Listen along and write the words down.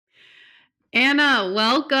Anna,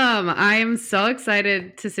 welcome. I am so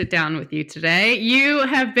excited to sit down with you today. You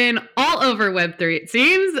have been all over Web3, it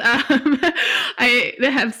seems. I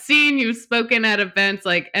have seen you've spoken at events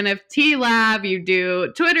like NFT Lab, you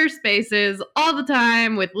do Twitter spaces all the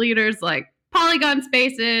time with leaders like Polygon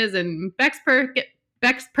Spaces and Bex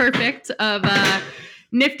Perfect of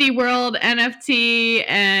Nifty World NFT,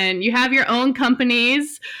 and you have your own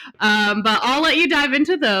companies. But I'll let you dive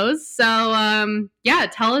into those. So yeah,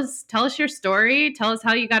 tell us your story. Tell us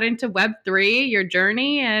how you got into Web3, your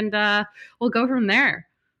journey, and we'll go from there.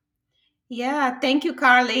 Yeah, thank you,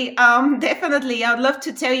 Carly. Definitely, I'd love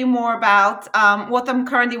to tell you more about what I'm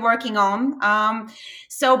currently working on.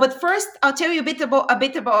 But first, I'll tell you a bit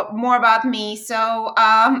about more about me.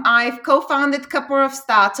 I've co-founded a couple of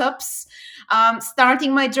startups.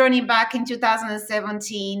 Starting my journey back in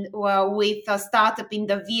 2017 with a startup in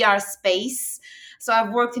the VR space. So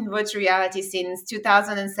I've worked in virtual reality since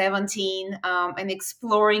 2017 and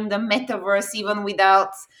exploring the metaverse even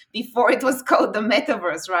without before it was called the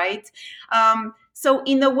metaverse, right? So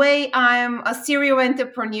in a way, I'm a serial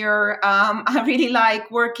entrepreneur. I really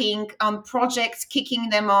like working on projects, kicking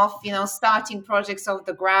them off, starting projects off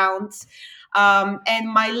the ground. And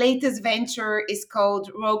my latest venture is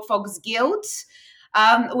called Rogue Fox Guild,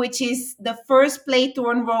 which is the first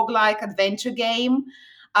play-to-earn roguelike adventure game.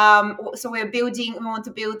 So we want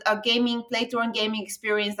to build a play-to-earn gaming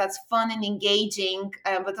experience that's fun and engaging,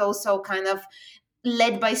 but also kind of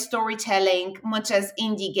led by storytelling, much as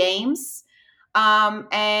indie games.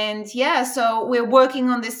 And yeah, so we're working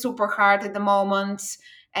on this super hard at the moment.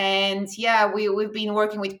 And yeah, we've been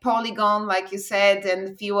working with Polygon, like you said, and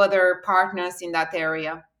a few other partners in that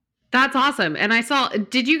area. That's awesome. And I saw,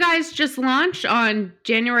 did you guys just launch on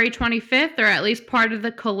January 25th or at least part of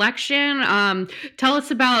the collection? Tell us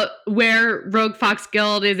about where Rogue Fox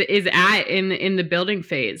Guild is at in the building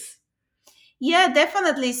phase. Yeah,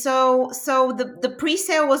 definitely. So the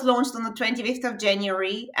pre-sale was launched on the 25th of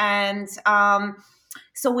January, and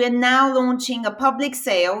so we're now launching a public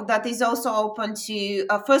sale that is also open to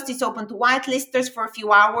first it's open to whitelisters for a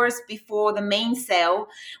few hours before the main sale,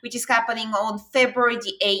 which is happening on February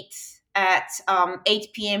the 8th at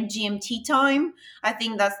 8 p.m. GMT time. I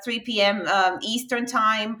think that's 3 p.m. Eastern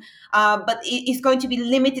time. But it's going to be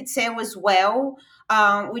limited sale as well,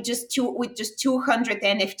 with just 200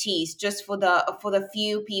 NFTs just for the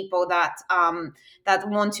few people that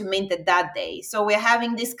want to mint it that day. So we're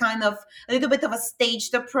having this kind of a little bit of a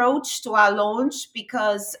staged approach to our launch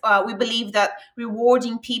because we believe that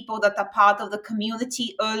rewarding people that are part of the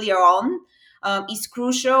community earlier on is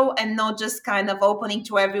crucial, and not just kind of opening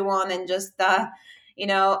to everyone and just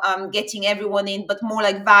getting everyone in, but more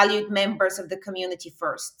like valued members of the community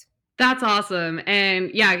first. That's awesome.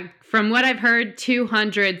 And yeah, from what I've heard,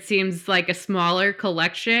 200 seems like a smaller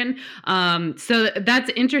collection. So that's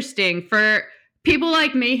interesting for people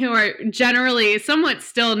like me who are generally somewhat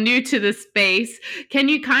still new to the space. Can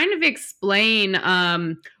you kind of explain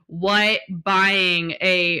what buying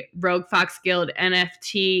a Rogue Fox Guild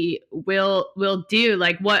NFT will do?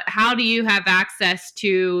 Like how do you have access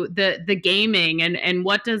to the gaming, and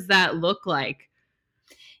what does that look like?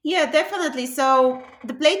 Yeah, definitely. So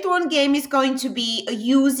the play to earn game is going to be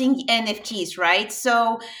using NFTs, right?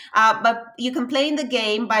 But you can play in the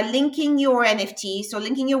game by linking your NFT, so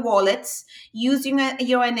linking your wallets, using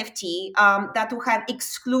your NFT that will have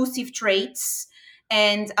exclusive traits.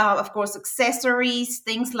 And of course, accessories,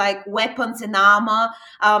 things like weapons and armor.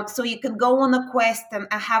 So you can go on a quest and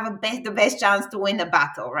have the best chance to win a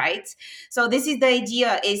battle, right? So this is the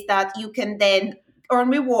idea: is that you can then earn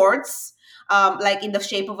rewards, like in the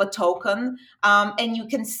shape of a token, and you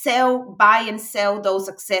can buy and sell those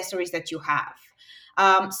accessories that you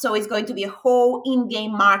have. So it's going to be a whole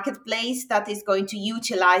in-game marketplace that is going to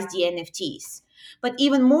utilize the NFTs. But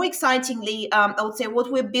even more excitingly, I would say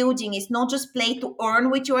what we're building is not just play to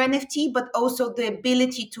earn with your NFT, but also the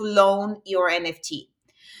ability to loan your NFT.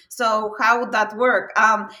 So how would that work?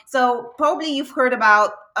 So probably you've heard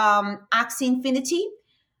about Axie Infinity.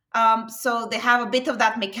 So they have a bit of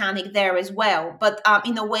that mechanic there as well, but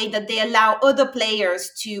in a way that they allow other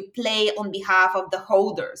players to play on behalf of the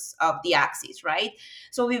holders of the axes, right?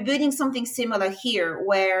 So we're building something similar here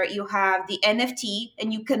where you have the NFT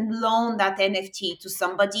and you can loan that NFT to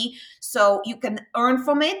somebody. So you can earn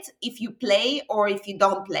from it if you play or if you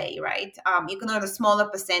don't play, right? You can earn a smaller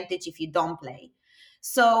percentage if you don't play.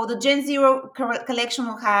 So the Gen Zero collection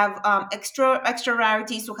will have extra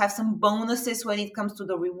rarities, will have some bonuses when it comes to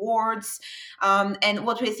the rewards. And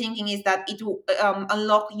what we're thinking is that it will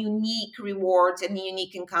unlock unique rewards and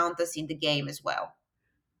unique encounters in the game as well.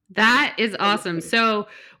 That is awesome. So,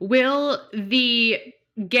 will the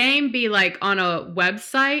game be like on a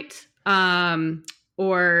website,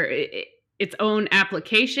 or its own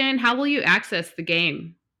application? How will you access the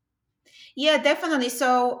game? Yeah, definitely.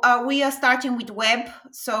 So we are starting with web,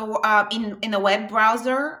 so in a web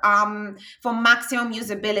browser for maximum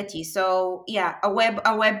usability. So yeah,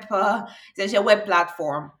 there's a web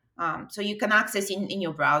platform, so you can access in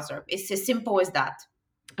your browser. It's as simple as that.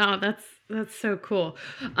 Oh, that's so cool.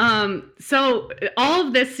 So all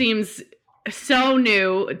of this seems so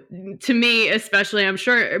new to me, especially. I'm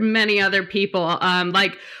sure many other people.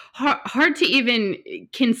 Like hard to even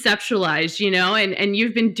conceptualize, And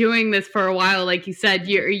you've been doing this for a while, like you said.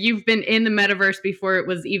 You've been in the metaverse before it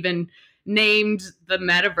was even named the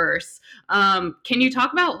metaverse. Can you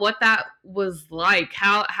talk about what that was like?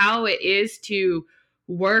 How it is to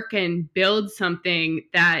work and build something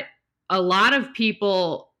that a lot of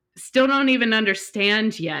people still don't even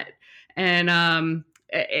understand yet, and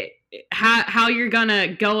how you're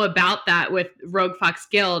gonna go about that with Rogue Fox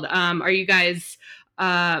Guild. Are you guys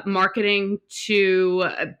marketing to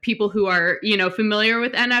people who are familiar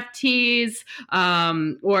with NFTs,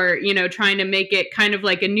 or trying to make it kind of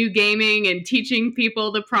like a new gaming and teaching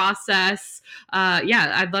people the process?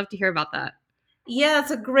 Yeah, I'd love to hear about that. Yeah, that's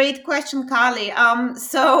a great question, Carly.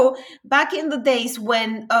 So back in the days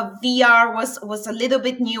when VR was a little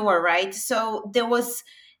bit newer, right? So there was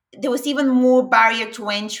even more barrier to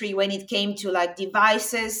entry when it came to like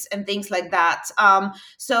devices and things like that.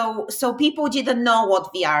 So people didn't know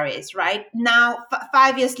what VR is, right? Now,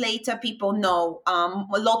 5 years later, people know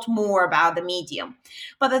a lot more about the medium.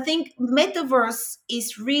 But I think metaverse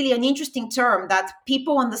is really an interesting term that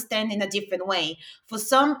people understand in a different way. For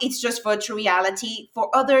some, it's just virtual reality. For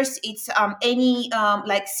others, it's any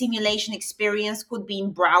like simulation experience, could be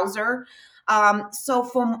in browser. So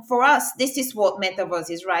for us, this is what metaverse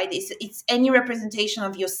is, right? It's any representation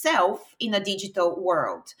of yourself in a digital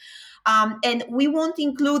world. And we want to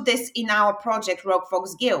include this in our project, Rogue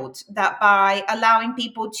Fox Guild, that by allowing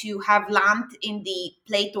people to have land in the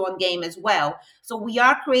Play to Earn game as well. So we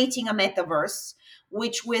are creating a metaverse,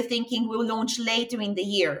 which we're thinking will launch later in the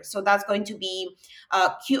year. So that's going to be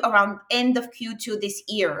around end of Q2 this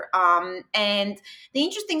year. And the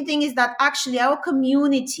interesting thing is that actually our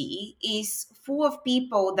community is full of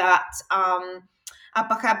people that are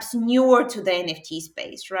perhaps newer to the NFT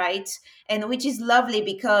space, right? And which is lovely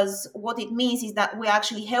because what it means is that we're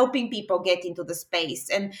actually helping people get into the space.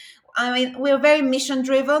 And I mean, we're very mission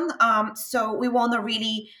driven. So we want to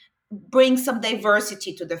really bring some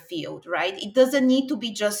diversity to the field, right? It doesn't need to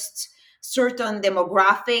be just certain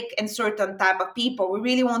demographic and certain type of people. We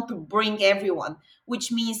really want to bring everyone,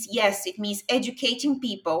 which means, yes, it means educating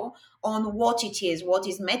people on what is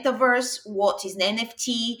metaverse, what is an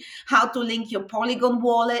NFT, how to link your Polygon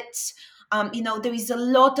wallet. There is a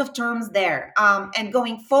lot of terms there. And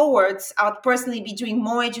going forwards, I would personally be doing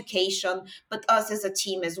more education, but us as a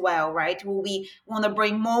team as well, right? We want to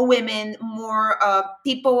bring more women, more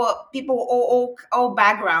people, all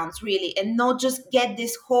backgrounds, really, and not just get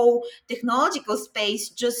this whole technological space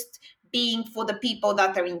just being for the people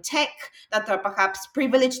that are in tech, that are perhaps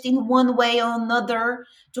privileged in one way or another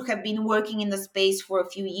to have been working in the space for a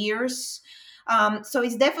few years. So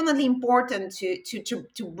it's definitely important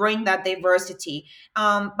to bring that diversity.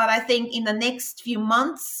 But I think in the next few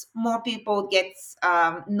months, more people get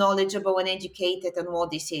knowledgeable and educated on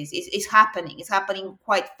what this is. It's happening. It's happening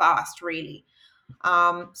quite fast, really.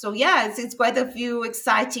 So yeah, it's quite a few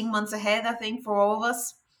exciting months ahead, I think, for all of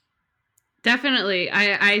us. Definitely.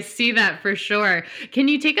 I see that for sure. Can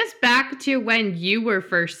you take us back to when you were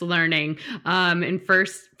first learning, and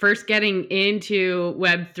first getting into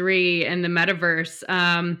Web3 and the metaverse?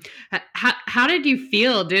 How did you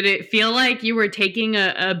feel? Did it feel like you were taking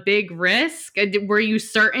a big risk? Were you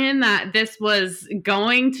certain that this was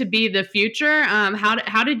going to be the future?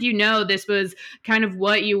 How did you know this was kind of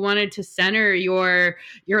what you wanted to center your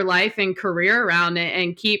life and career around it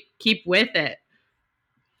and keep with it?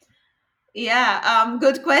 Yeah,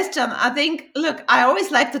 good question. I think, look, I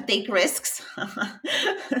always like to take risks,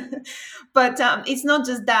 but it's not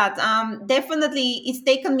just that. Definitely, it's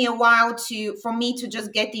taken me a while for me to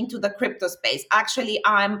just get into the crypto space. Actually,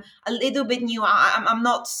 I'm a little bit new. I'm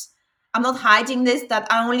not hiding this that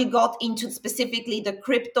I only got into specifically the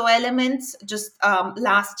crypto elements just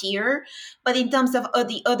last year. But in terms of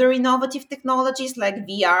the other innovative technologies like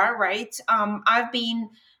VR, right?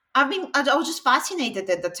 I was just fascinated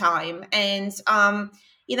at the time. And,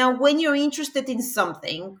 when you're interested in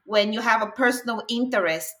something, when you have a personal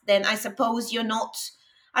interest, then I suppose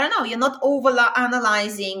I don't know, you're not over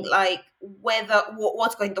analyzing like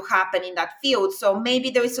what's going to happen in that field. So maybe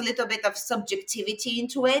there is a little bit of subjectivity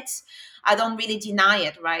into it. I don't really deny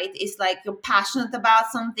it, right? It's like you're passionate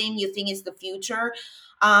about something, you think it's the future.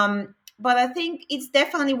 But I think it's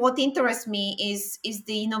definitely what interests me is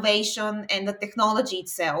the innovation and the technology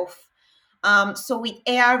itself. So with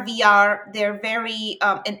AR, VR, they're very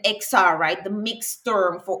and XR, right? The mixed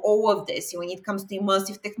term for all of this when it comes to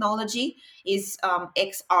immersive technology is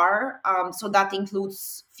XR. So that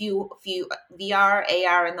includes few VR,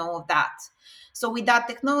 AR, and all of that. So with that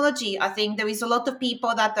technology, I think there is a lot of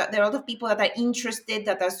people there are a lot of people that are interested,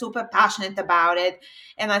 that are super passionate about it,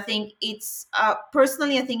 and I think it's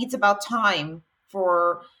personally, I think it's about time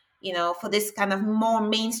for for this kind of more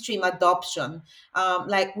mainstream adoption.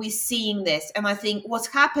 Like we're seeing this, and I think what's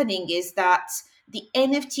happening is that the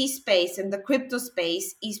NFT space and the crypto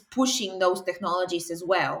space is pushing those technologies as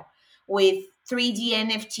well, with 3D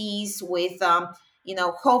NFTs, with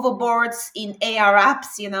hoverboards in AR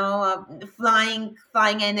apps, flying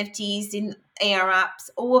NFTs in AR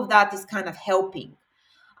apps. All of that is kind of helping.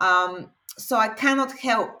 So I cannot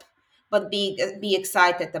help but be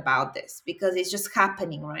excited about this because it's just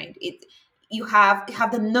happening, right? You have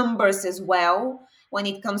the numbers as well when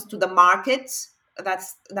it comes to the market.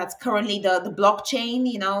 That's currently the blockchain.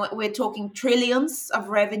 We're talking trillions of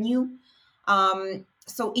revenue.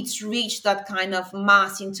 So it's reached that kind of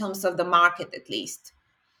mass in terms of the market, at least.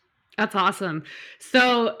 That's awesome.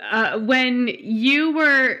 So, when you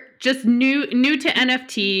were just new to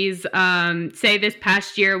NFTs, say this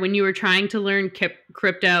past year when you were trying to learn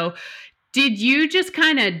crypto, did you just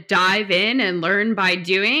kind of dive in and learn by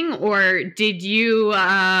doing, or did you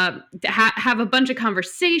have a bunch of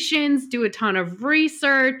conversations, do a ton of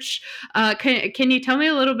research? Can you tell me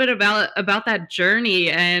a little bit about that journey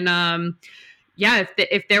and yeah,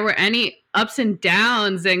 if there were any ups and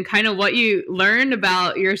downs and kind of what you learned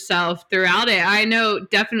about yourself throughout it? I know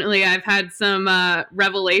definitely I've had some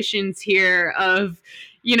revelations here of,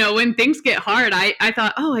 when things get hard, I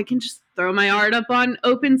thought, oh, I can just throw my art up on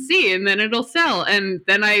OpenSea and then it'll sell. And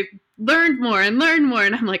then I learned more and learned more.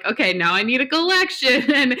 And I'm like, okay, now I need a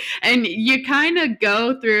collection. And you kind of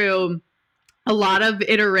go through a lot of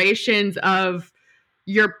iterations of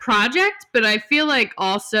your project, but I feel like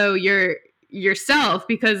also yourself,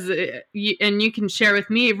 because and you can share with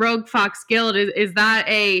me, Rogue Fox Guild, is that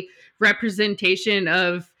a representation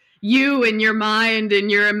of you and your mind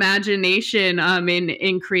and your imagination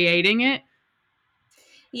in creating it?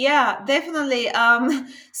 Yeah, definitely.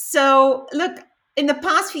 So look, in the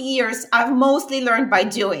past few years, I've mostly learned by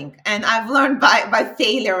doing, and I've learned by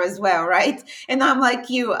failure as well, right? And I'm like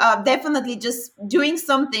you, definitely just doing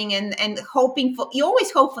something and hoping for. You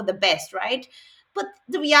always hope for the best, right? But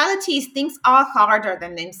the reality is things are harder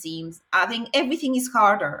than them seems. I think everything is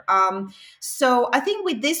harder. So I think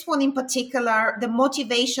with this one in particular, the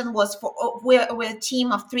motivation was for we're a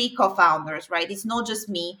team of three co-founders, right? It's not just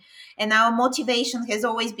me, and our motivation has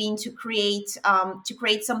always been to create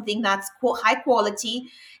something that's high quality,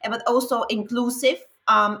 but also inclusive,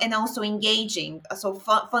 and also engaging. So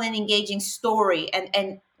fun and engaging story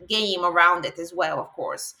and game around it as well, of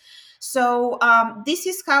course. So this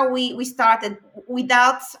is how we started,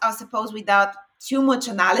 without, I suppose, without too much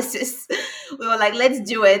analysis. We were like, let's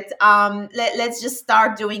do it. Let's just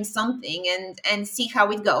start doing something and see how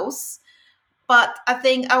it goes. But I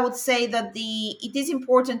think I would say that the it is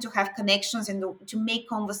important to have connections and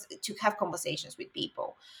to have conversations with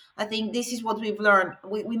people. I think this is what we've learned.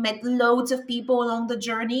 We met loads of people along the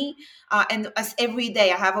journey, and as every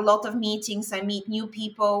day I have a lot of meetings, I meet new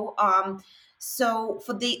people. So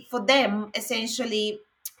for them, essentially,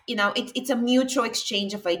 it's a mutual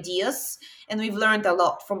exchange of ideas, and we've learned a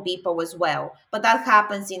lot from people as well. But that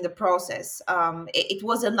happens in the process. It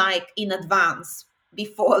wasn't like in advance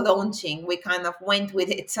before launching. We kind of went with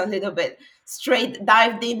it a little bit, straight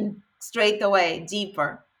dived in straight away,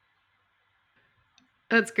 deeper.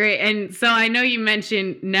 That's great. And so I know you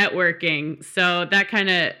mentioned networking. So that kind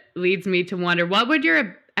of leads me to wonder, what would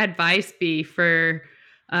your advice be for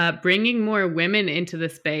bringing more women into the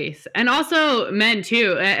space, and also men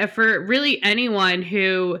too, for really anyone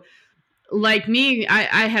who, like me,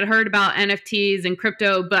 I had heard about NFTs and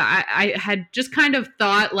crypto, but I had just kind of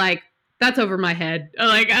thought like, that's over my head.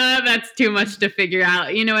 Like, that's too much to figure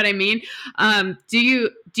out. You know what I mean? Do you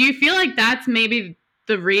feel like that's maybe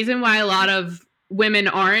the reason why a lot of women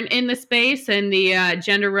aren't in the space and the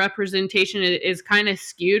gender representation is kind of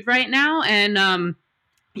skewed right now? And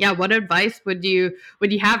yeah, what advice would you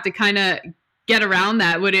have to kind of get around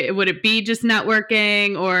that? Would it be just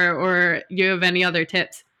networking, or you have any other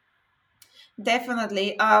tips?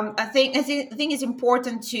 Definitely. I think it's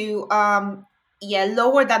important to, yeah,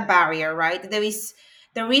 lower that barrier, right?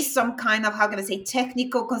 there is some kind of, how can I say,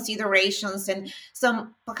 technical considerations and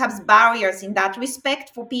some perhaps barriers in that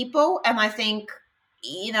respect for people. And I think,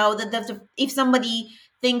 if somebody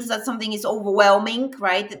thinks that something is overwhelming,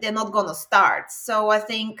 right, they're not going to start. So I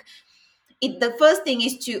think the first thing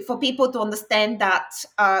is to for people to understand that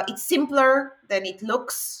it's simpler than it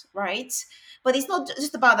looks, right? But it's not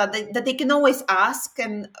just about that, that they can always ask.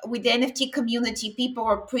 And with the NFT community, people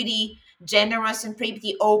are pretty generous and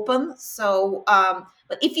pretty open. So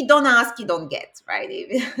but if you don't ask, you don't get, right?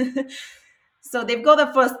 So they've got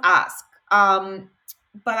to first ask.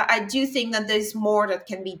 But I do think that there's more that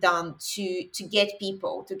can be done to get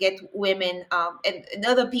people, to get women, and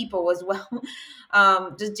other people as well,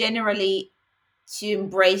 just generally, to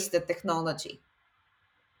embrace the technology.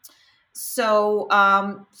 So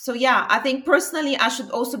yeah, I think personally I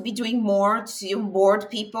should also be doing more to onboard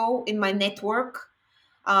people in my network.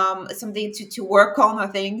 Something to work on, I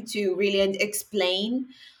think, to really explain.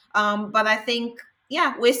 But I think,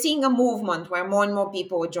 yeah, we're seeing a movement where more and more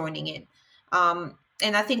people are joining in.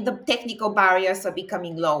 And I think the technical barriers are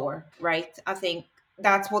becoming lower, right? I think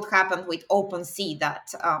that's what happened with OpenSea,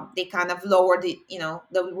 that they kind of lowered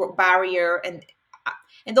the barrier, and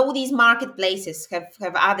all these marketplaces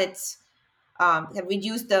have added, have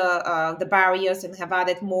reduced the barriers and have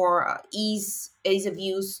added more ease of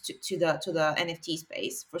use to the NFT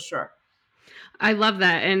space, for sure. I love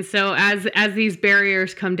that. And so as these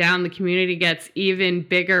barriers come down, the community gets even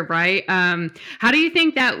bigger, right? How do you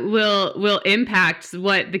think that will impact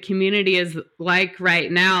what the community is like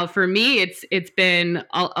right now? For me, it's been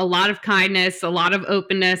a lot of kindness, a lot of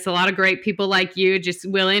openness, a lot of great people like you, just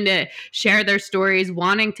willing to share their stories,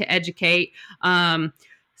 wanting to educate.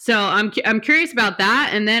 So I'm curious about that,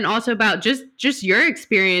 and then also about just your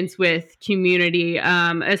experience with community,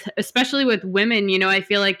 especially with women. You know, I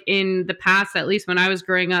feel like in the past, at least when I was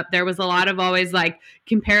growing up, there was a lot of always like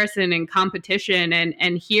comparison and competition,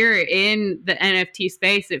 and here in the NFT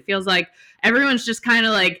space, it feels like everyone's just kind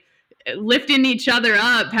of like lifting each other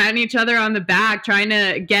up, patting each other on the back, trying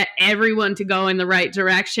to get everyone to go in the right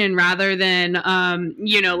direction rather than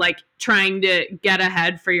like trying to get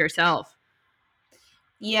ahead for yourself.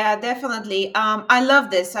 Yeah, definitely. I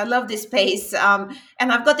love this. I love this space. And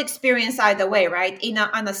I've got experience either way, right? In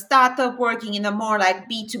a startup, working in a more like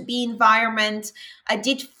B2B environment, I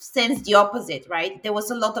did sense the opposite, right? There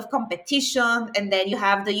was a lot of competition, and then you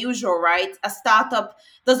have the usual, right? A startup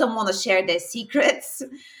doesn't want to share their secrets.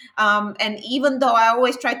 And even though I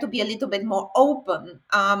always try to be a little bit more open,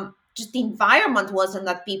 just the environment wasn't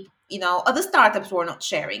that people, other startups were not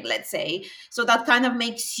sharing, let's say. So that kind of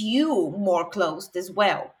makes you more closed as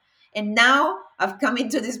well. And now I've come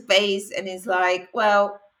into this space, and it's like,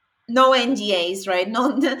 well, no NDAs, right?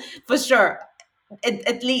 No, for sure.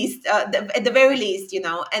 At least, at the very least,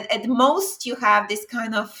 at most you have this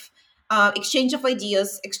kind of exchange of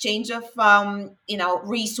ideas, exchange of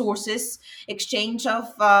resources, exchange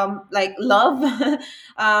of like love,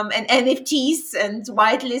 and NFTs and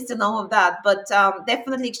whitelists and all of that. But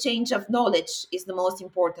definitely exchange of knowledge is the most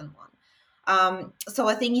important one. So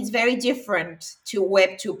I think it's very different to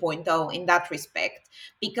Web 2.0 in that respect,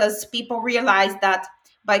 because people realize that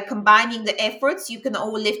by combining the efforts, you can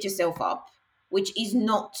all lift yourself up, which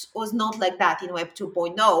was not like that in Web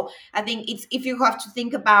 2.0. I think it's, if you have to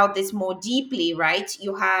think about this more deeply, right?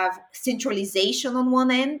 You have centralization on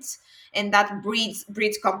one end, and that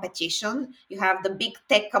breeds competition. You have the big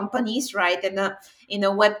tech companies, right? And in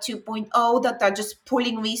a Web 2.0, that are just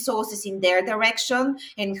pulling resources in their direction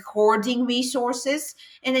and hoarding resources.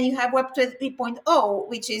 And then you have Web 3.0,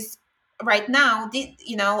 which is right now,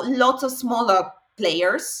 lots of smaller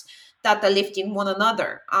players that are lifting one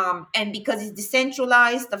another. And because it's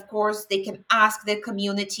decentralized, of course, they can ask their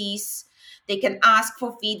communities, they can ask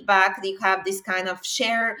for feedback. They have this kind of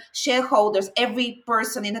shareholders. Every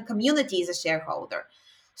person in a community is a shareholder.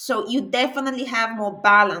 So you definitely have more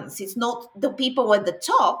balance. It's not the people at the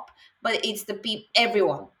top, but it's the people,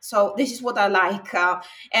 everyone. So this is what I like.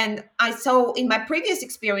 And I saw in my previous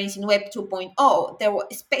experience in Web 2.0, there were,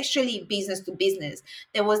 especially business to business,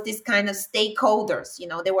 there was this kind of stakeholders.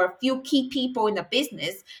 There were a few key people in a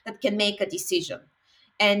business that can make a decision.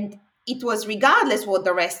 And it was regardless what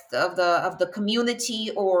the rest of the community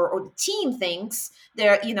or the team thinks.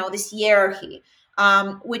 There, this hierarchy,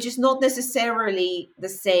 which is not necessarily the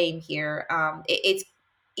same here.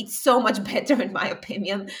 It's so much better in my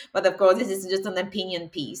opinion, but of course this is just an opinion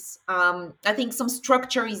piece. I think some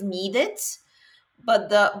structure is needed, but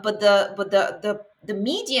the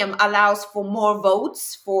medium allows for more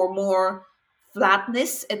votes, for more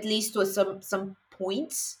flatness, at least to some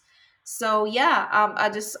points. So yeah, I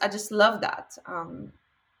just love that.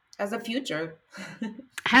 as a future.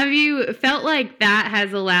 Have you felt like that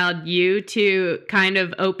has allowed you to kind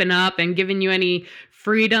of open up and given you any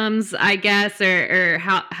freedoms, I guess, or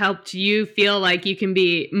how helped you feel like you can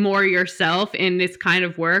be more yourself in this kind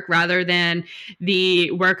of work rather than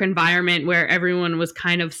the work environment where everyone was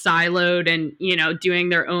kind of siloed and, doing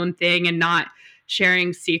their own thing and not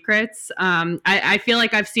sharing secrets? I feel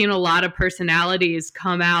like I've seen a lot of personalities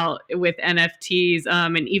come out with NFTs,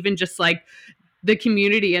 and even just like the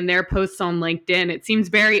community and their posts on LinkedIn. It seems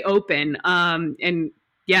very open. And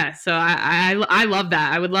yeah, so I love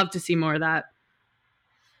that. I would love to see more of that.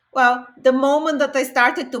 Well, the moment that I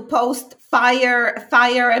started to post fire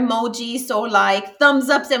emojis or like thumbs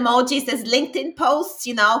up emojis as LinkedIn posts,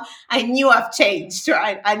 I knew I've changed,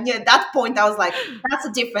 right? I knew at that point I was like, that's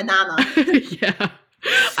a different Anna. Yeah.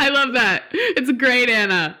 I love that. It's great,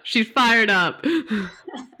 Anna. She's fired up.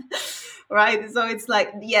 Right, so it's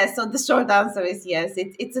like yes, so the short answer is yes.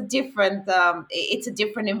 It's a different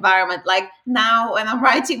environment. Like now when I'm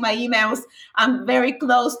writing my emails, I'm very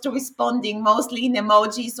close to responding mostly in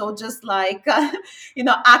emojis or just like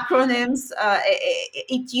acronyms.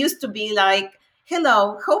 It used to be like,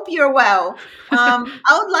 hello, hope you're well. I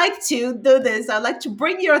would like to do this. I'd like to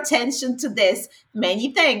bring your attention to this.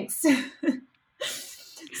 Many thanks.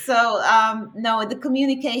 So no, the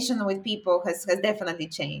communication with people has definitely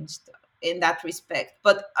changed in that respect,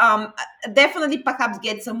 but definitely perhaps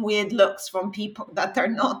get some weird looks from people that are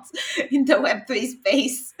not in the web3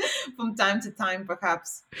 space from time to time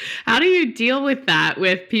perhaps. How do you deal with that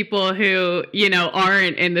with people who,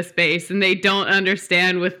 aren't in the space and they don't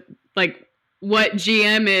understand with like what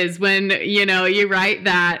GM is when, you write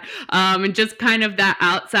that, and just kind of that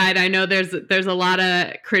outside. I know there's a lot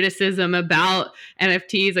of criticism about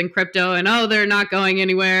NFTs and crypto and, oh, they're not going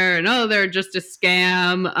anywhere and, oh, they're just a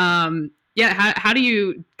scam. Yeah. How do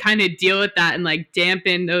you kind of deal with that and like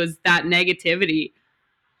dampen that negativity?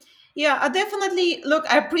 Yeah, I definitely look.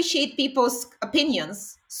 I appreciate people's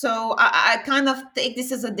opinions, so I kind of take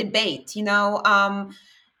this as a debate,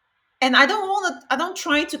 and I don't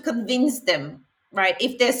try to convince them, right,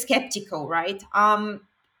 if they're skeptical, right. I'm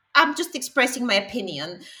just expressing my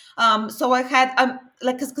opinion. So I had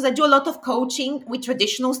like because I do a lot of coaching with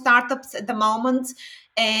traditional startups at the moment,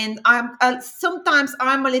 and I'm sometimes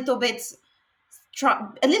I'm a little bit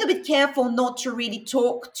a little bit careful not to really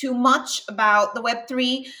talk too much about the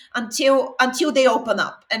web3 until they open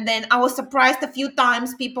up. And then I was surprised a few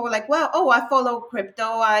times people were like, well, oh, I follow crypto,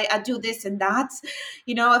 I do this and that,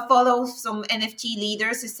 I follow some NFT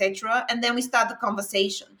leaders, etc. And then we start the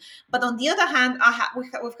conversation. But on the other hand,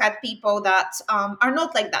 we've had people that are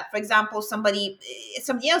not like that. For example, somebody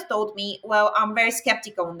else told me, well, I'm very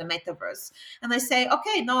skeptical on the metaverse. And I say,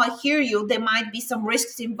 okay, no, I hear you, there might be some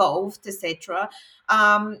risks involved, etc.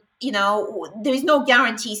 There is no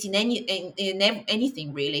guarantees in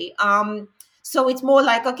anything really. So it's more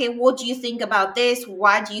like, okay, what do you think about this?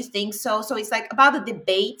 Why do you think so? So it's like about a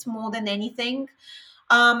debate more than anything.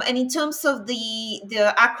 And in terms of the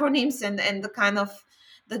acronyms and the kind of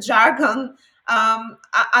the jargon,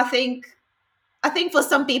 I think for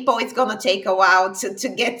some people it's gonna take a while to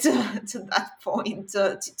get to that point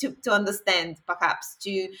to understand, perhaps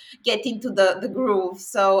to get into the groove.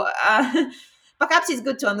 So perhaps it's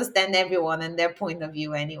good to understand everyone and their point of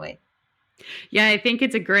view anyway. Yeah, I think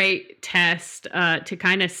it's a great test to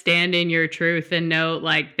kind of stand in your truth and know,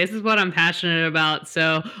 like, this is what I'm passionate about.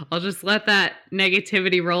 So I'll just let that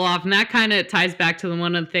negativity roll off. And that kind of ties back to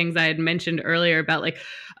one of the things I had mentioned earlier about, like,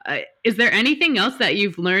 is there anything else that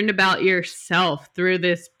you've learned about yourself through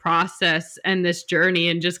this process and this journey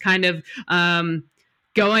and just kind of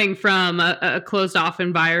going from a closed off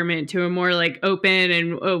environment to a more like open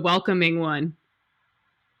and welcoming one?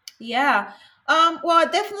 Yeah. Well, I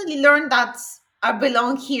definitely learned that I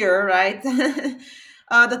belong here, right? That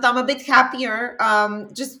I'm a bit happier,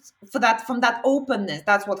 just for that from that openness.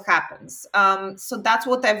 That's what happens. So that's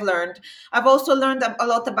what I've learned. I've also learned a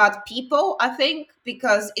lot about people. I think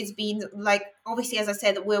because it's been like obviously, as I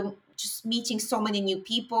said, we're just meeting so many new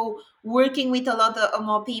people, working with a lot of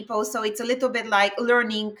more people. So it's a little bit like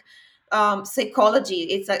learning psychology.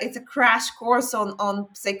 It's a crash course on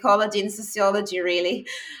psychology and sociology, really.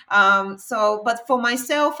 So, but for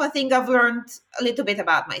myself, I think I've learned a little bit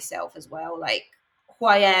about myself as well, like who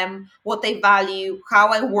I am, what I value, how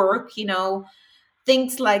I work.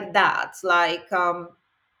 Things like that, like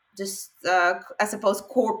just I suppose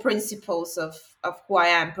core principles of who I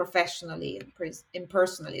am professionally and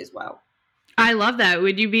personally as well. I love that.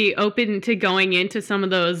 Would you be open to going into some of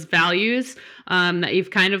those values that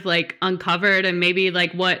you've kind of like uncovered and maybe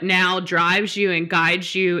like what now drives you and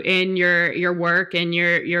guides you in your work and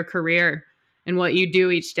your career? and what you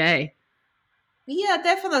do each day. Yeah,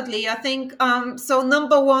 definitely. I think so.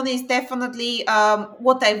 Number one is definitely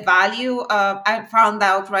what I value. I found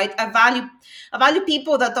out, right. I value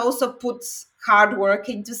people that also put hard work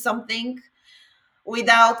into something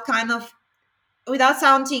without kind of without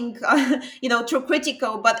sounding too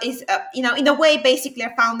critical, but is in a way, basically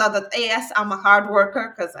I found out that yes, I'm a hard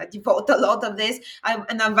worker because I devote a lot of this.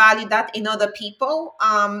 And I value that in other people.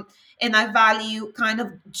 And I value kind of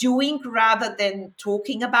doing rather than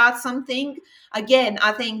talking about something. Again,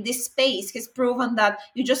 I think this space has proven that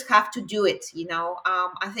you just have to do it.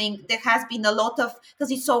 I think there has been a lot of,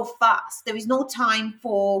 because it's so fast, there is no time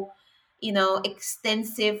for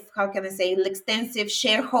extensive, how can I say, extensive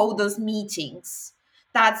shareholders meetings.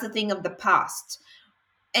 That's the thing of the past.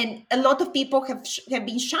 And a lot of people have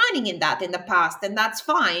been shining in that in the past, and that's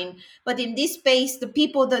fine. But in this space, the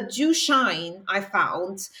people that do shine, I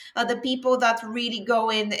found, are the people that really go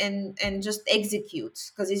in and just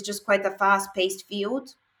execute, because it's just quite a fast-paced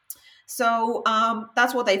field. So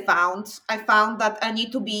that's what I found. I found that I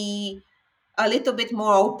need to be a little bit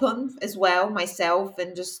more open as well myself,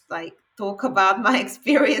 and just like talk about my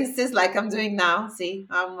experiences like I'm doing now. See,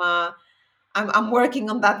 I'm working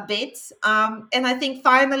on that bit. And I think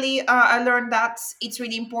finally, I learned that it's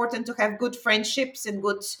really important to have good friendships and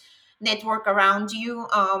good network around you.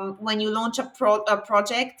 When you launch a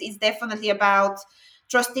project, it's definitely about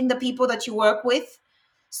trusting the people that you work with.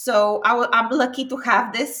 So I'm lucky to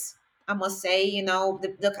have this. I must say,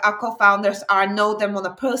 our co-founders are know them on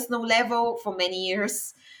a personal level for many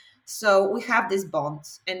years. So we have this bond,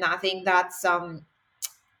 and I think that's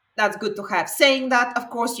good to have. Saying that, of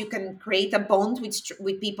course, you can create a bond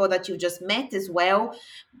with people that you just met as well,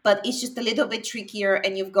 but it's just a little bit trickier,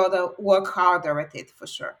 and you've got to work harder at it for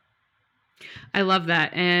sure. I love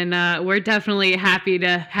that, and we're definitely happy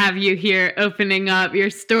to have you here, opening up your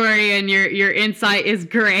story, and your insight is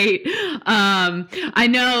great. I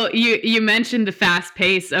know you mentioned the fast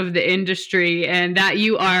pace of the industry, and that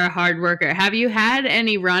you are a hard worker. Have you had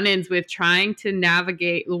any run-ins with trying to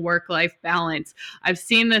navigate the work-life balance? I've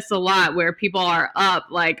seen this a lot, where people are up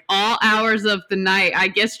like all hours of the night, I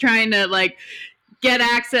guess, trying to like get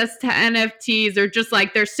access to NFTs, or just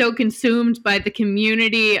like they're so consumed by the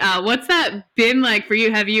community. What's that been like for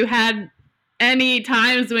you? Have you had any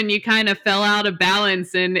times when you kind of fell out of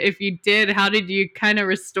balance? And if you did, how did you kind of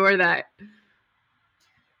restore that?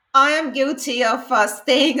 I am guilty of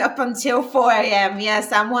staying up until 4 a.m.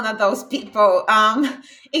 Yes, I'm one of those people.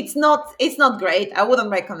 It's not great. I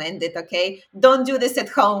wouldn't recommend it. Okay, don't do this at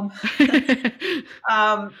home.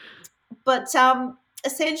 um, but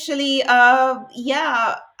essentially,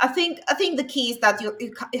 yeah, I think the key is that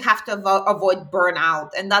you have to avoid burnout,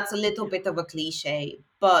 and that's a little bit of a cliche.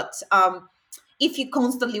 But if you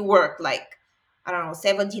constantly work like, I don't know,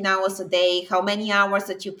 17 hours a day, how many hours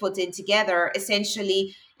that you put in together,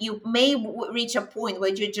 essentially you may reach a point where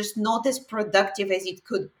you're just not as productive as you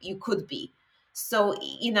could be. So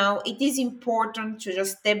it is important to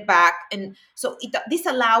just step back, and so this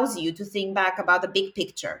allows you to think back about the big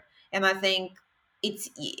picture. And I think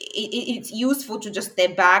it's useful to just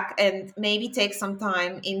step back and maybe take some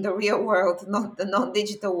time in the real world, not the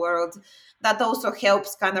non-digital world. That also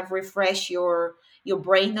helps kind of refresh your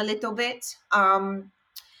brain a little bit.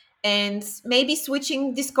 And maybe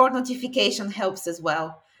switching Discord notification helps as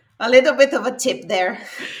well. A little bit of a tip there.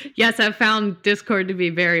 Yes, I've found Discord to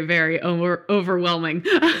be very, very overwhelming.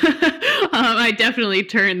 I definitely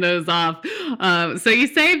turn those off. So you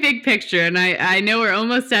say big picture, and I know we're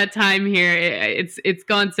almost at time here. It's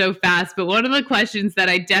gone so fast, but one of the questions that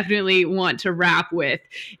I definitely want to wrap with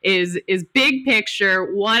is big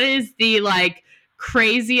picture. What is the like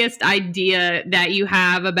craziest idea that you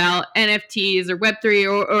have about NFTs or Web3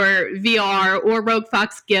 or VR or Rogue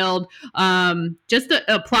Fox Guild? Just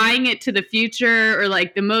applying it to the future, or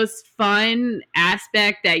like the most fun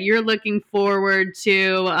aspect that you're looking forward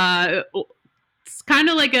to. It's kind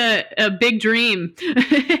of like a big dream.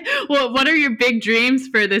 Well, what are your big dreams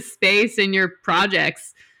for this space and your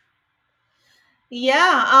projects?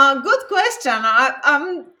 Yeah, good question.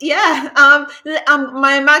 Yeah,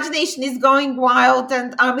 my imagination is going wild,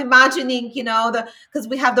 and I'm imagining, the because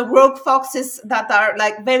we have the rogue foxes that are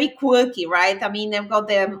like very quirky, right? I mean, they've got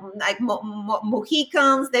their like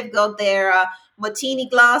Mohicans, they've got their martini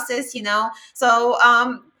glasses, So,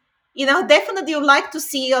 definitely would like to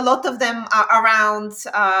see a lot of them around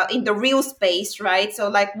in the real space, right? So,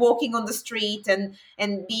 like walking on the street and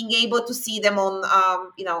being able to see them on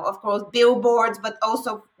of course billboards, but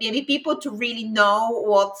also maybe people to really know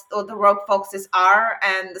what the rogue foxes are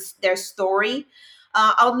and their story.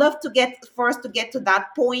 I would love to get first to get to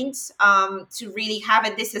that point, to really have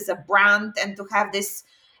it this as a brand and to have this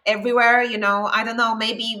everywhere. I don't know,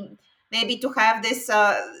 maybe to have this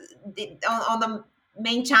on the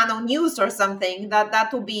main channel news or something. That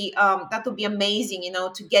would be amazing,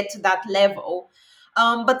 to get to that level.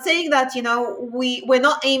 But saying that, we're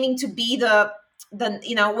not aiming to be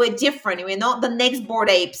we're different. We're not the next board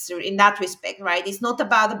apes in that respect, right? It's not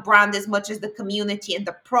about the brand as much as the community and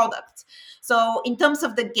the product. So in terms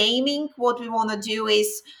of the gaming, what we want to do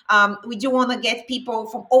is, we do want to get people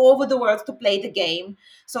from all over the world to play the game.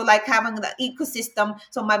 So like having the ecosystem.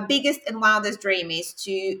 So my biggest and wildest dream is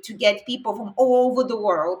to get people from all over the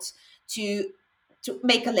world to to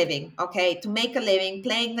make a living. Okay, to make a living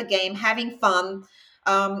playing the game, having fun,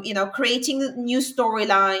 creating new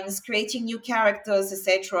storylines, creating new characters,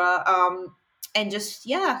 etc. And just,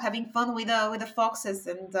 yeah, having fun with the foxes,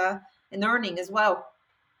 and earning as well.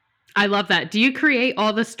 I love that. Do you create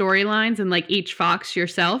all the storylines and like each fox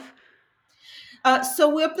yourself? So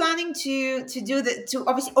we're planning to do to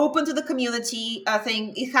obviously open to the community. I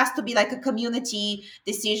think it has to be like a community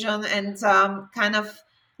decision, and kind of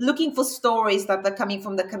looking for stories that are coming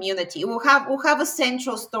from the community. We'll have a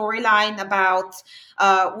central storyline about.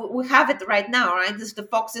 We have it right now, right? This, the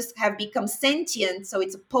foxes have become sentient, so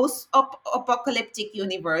it's a post-apocalyptic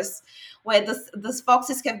universe where the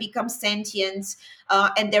foxes have become sentient,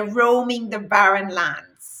 and they're roaming the barren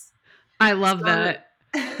lands. I love So that.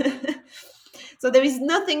 so there is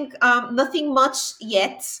nothing much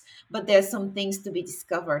yet, but there's some things to be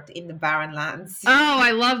discovered in the barren lands. Oh,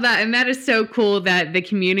 I love that. And that is so cool that the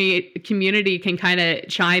community can kind of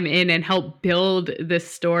chime in and help build this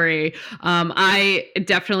story. I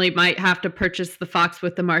definitely might have to purchase the Fox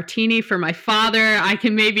with the Martini for my father. I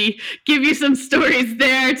can maybe give you some stories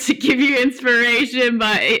there to give you inspiration,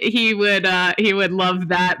 but he would love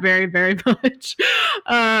that very, very much.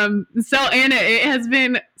 So Anna, it has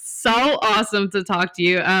been so awesome to talk to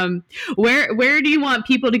you. Where do you want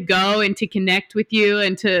people to go and to connect with you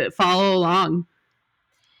and to follow along?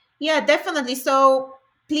 Yeah, definitely. So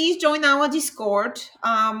please join our Discord.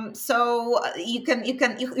 So you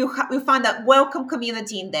find a welcome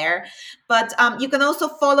community in there, but you can also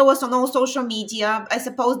follow us on all social media. I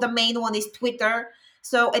suppose the main one is Twitter.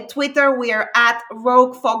 So at Twitter we are at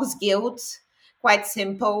Rogue Fox Guild. Quite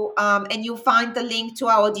simple. And you'll find the link to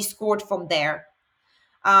our Discord from there.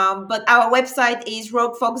 But our website is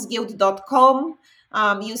roguefoxguild.com.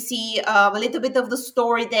 You see a little bit of the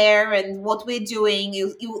story there and what we're doing.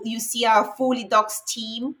 You see our fully docs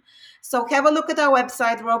team. So have a look at our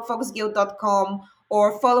website, roguefoxguild.com,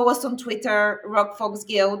 or follow us on Twitter,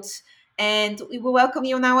 roguefoxguild, and we will welcome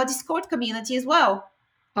you in our Discord community as well.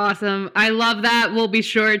 Awesome. I love that. We'll be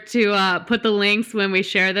sure to put the links when we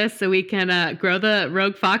share this so we can grow the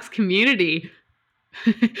Rogue Fox community.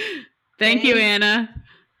 Thank you, Thank, Anna.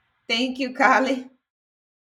 thank you, Carly.